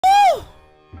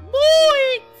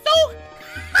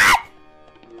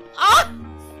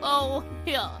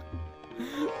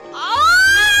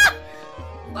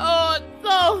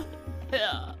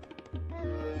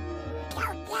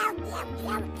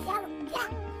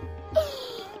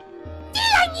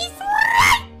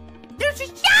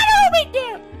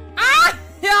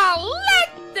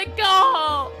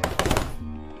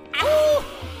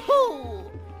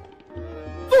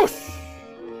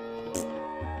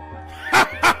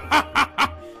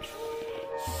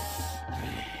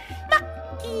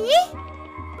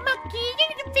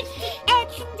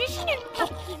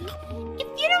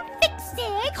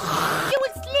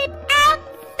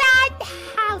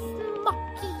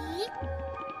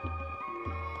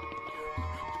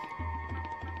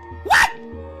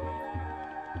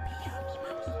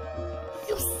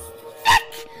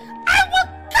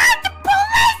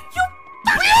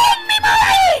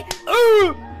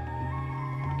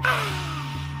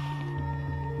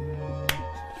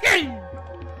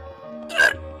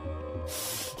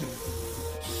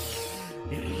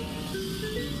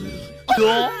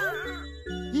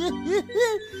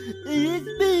It's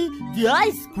me, the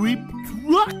ice cream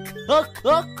truck.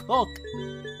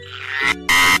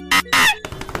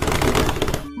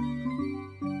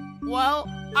 Well,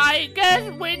 I guess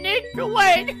we need to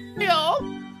wait,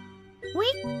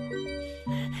 Wait.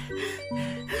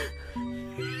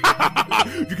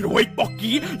 You're gonna wait, Monkey?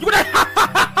 You're gonna...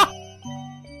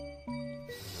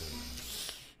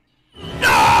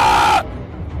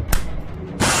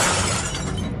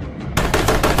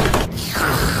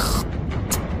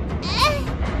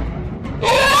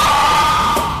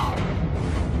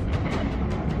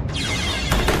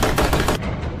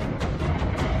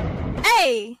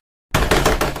 Hey!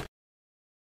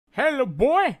 Hello,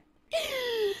 boy.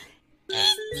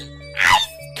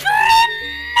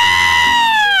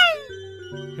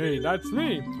 Hey, that's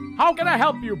me. How can I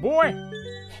help you, boy?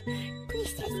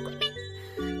 Please, ice cream man.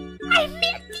 I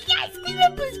milk the ice cream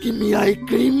man. Please give me ice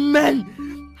cream, man.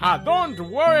 Don't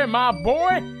worry, my boy.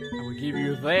 I will give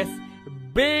you this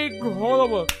big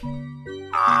horrible.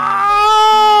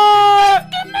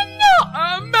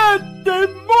 I'm at the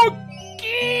monkey.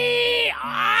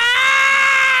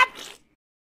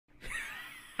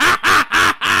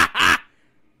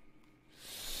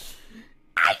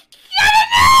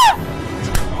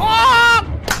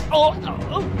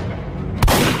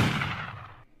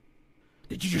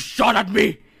 Did you just shot at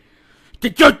me?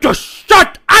 Did you just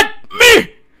shot at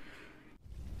me?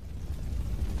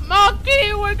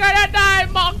 Monkey, we're gonna die,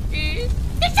 Monkey!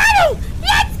 The shadow!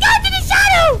 Let's go to the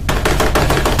shadow!